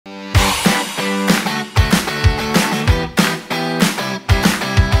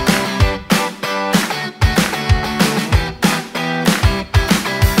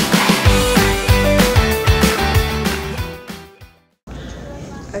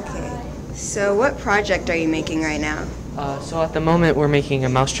Okay. So what project are you making right now? So at the moment we're making a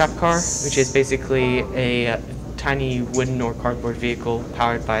mousetrap car, which is basically a tiny wooden or cardboard vehicle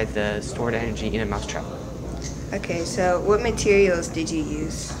powered by the stored energy in a mousetrap. Okay, so what materials did you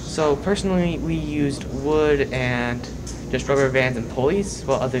use? So personally we used wood and just rubber bands and pulleys,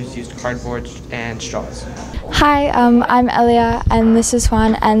 while others used cardboard and straws. Hi, I'm Elia, and this is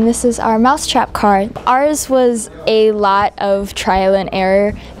Juan, and this is our mousetrap car. Ours was a lot of trial and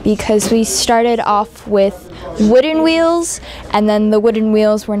error because we started off with wooden wheels, and then the wooden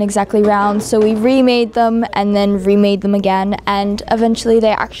wheels weren't exactly round, so we remade them and then remade them again, and eventually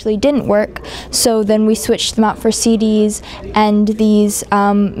they actually didn't work. So then we switched them out for CDs and these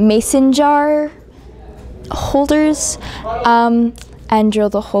mason jar holders, and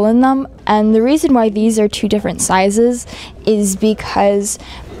drilled a hole in them. And the reason why these are two different sizes is because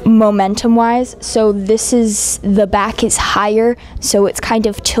momentum wise, so the back is higher, so it's kind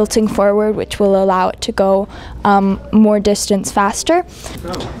of tilting forward, which will allow it to go more distance faster.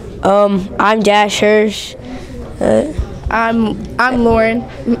 I'm Dash Hirsch. I'm Lauren.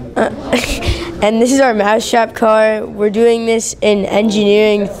 And this is our mousetrap car. We're doing this in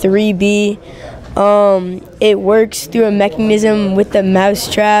engineering 3B. It works through a mechanism with the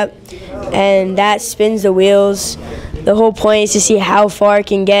mousetrap, and that spins the wheels. The whole point is to see how far it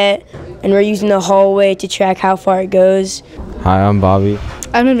can get, and we're using the hallway to track how far it goes. Hi, I'm Bobby.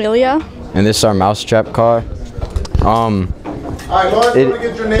 I'm Amelia. And this is our mousetrap car.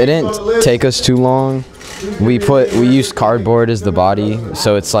 It didn't take us too long. We used cardboard as the body,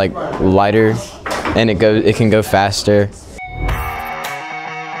 so it's like lighter, and it can go faster.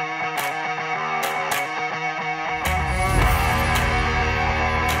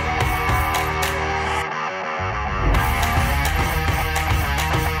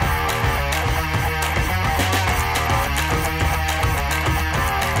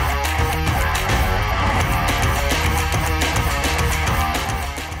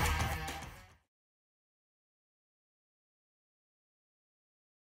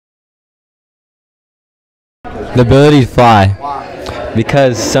 The ability to fly,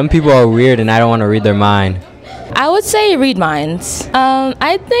 because some people are weird and I don't want to read their mind. I would say read minds.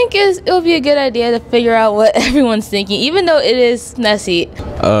 I think it would be a good idea to figure out what everyone's thinking, even though it is messy.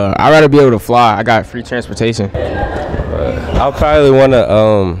 I'd rather be able to fly. I got free transportation. I'll probably want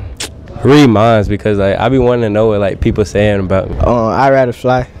to read minds because I be wanting to know what like people saying about me. I'd rather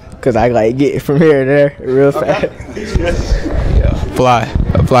fly because I like get from here to there real fast. Yeah,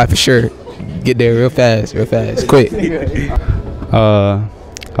 fly for sure. Get there real fast, quick. I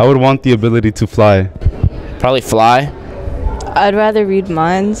would want the ability to fly. Probably fly. I'd rather read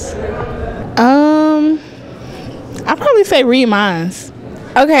minds. I'd probably say read minds.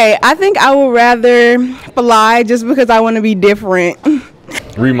 Okay, I think I would rather fly just because I want to be different.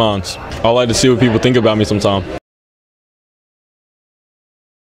 Read minds. I like to see what people think about me sometime.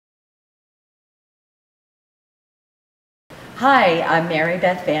 Hi, I'm Mary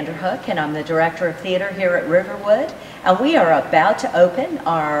Beth Vanderhook, and I'm the Director of Theater here at Riverwood, and we are about to open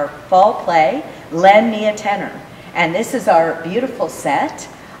our fall play, Lend Me a Tenor. And this is our beautiful set.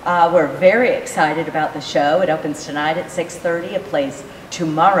 We're very excited about the show. It opens tonight at 6:30. It plays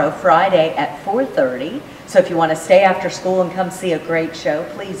tomorrow, Friday, at 4:30. So if you want to stay after school and come see a great show,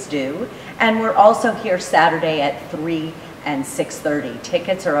 please do. And we're also here Saturday at 3 and 6:30.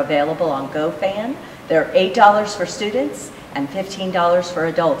 Tickets are available on GoFan. They're $8 for students and $15 for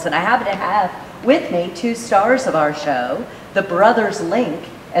adults. And I happen to have with me two stars of our show, the Brothers Link,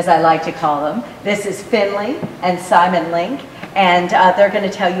 as I like to call them. This is Finley and Simon Link, and they're going to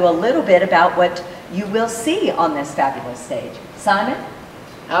tell you a little bit about what you will see on this fabulous stage. Simon?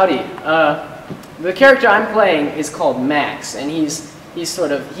 Howdy. The character I'm playing is called Max, and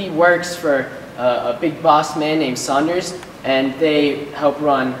he works for a big boss man named Saunders, and they help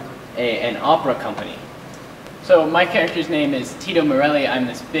run an opera company. So my character's name is Tito Morelli. I'm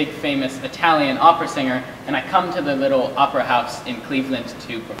this big famous Italian opera singer, and I come to the little opera house in Cleveland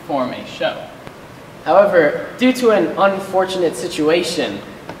to perform a show. However, due to an unfortunate situation,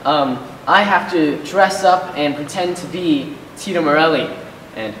 I have to dress up and pretend to be Tito Morelli,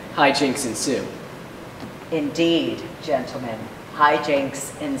 and hijinks ensue. Indeed, gentlemen,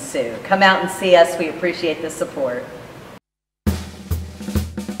 hijinks ensue. Come out and see us. We appreciate the support.